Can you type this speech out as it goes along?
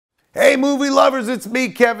Hey, movie lovers, it's me,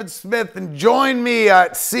 Kevin Smith, and join me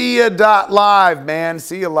at Cya.LIVE, man.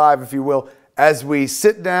 Cya.LIVE, if you will, as we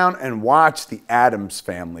sit down and watch the Addams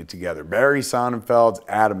Family together. Barry Sonnenfeld's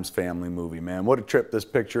Addams Family movie, man. What a trip this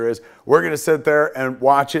picture is. We're going to sit there and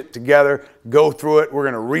watch it together, go through it. We're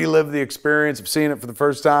going to relive the experience of seeing it for the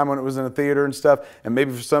first time when it was in a theater and stuff. And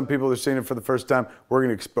maybe for some people that are seeing it for the first time, we're going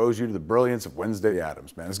to expose you to the brilliance of Wednesday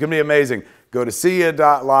Addams, man. It's going to be amazing. Go to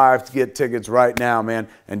Cya.LIVE to get tickets right now, man.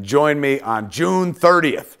 And join me on June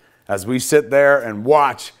 30th as we sit there and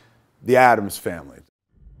watch the Addams Family.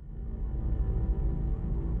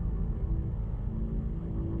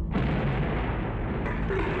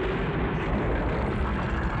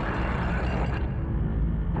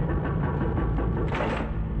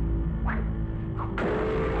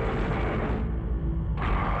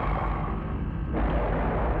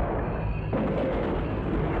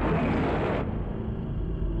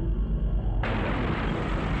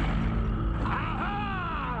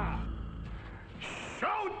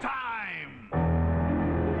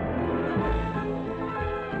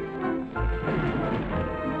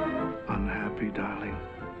 Darling.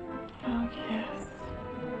 Oh, yes.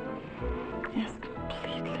 Yes,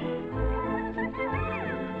 completely.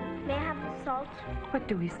 May I have the salt? What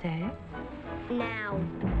do we say? Now.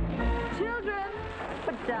 Children,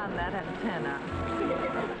 put down that antenna.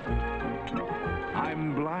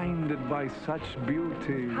 I'm blinded by such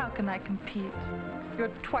beauty. How can I compete?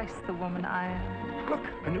 You're twice the woman I am. Look,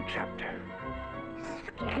 a new chapter.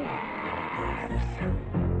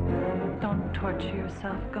 Don't torture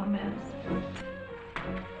yourself, Gomez.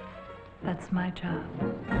 That's my job.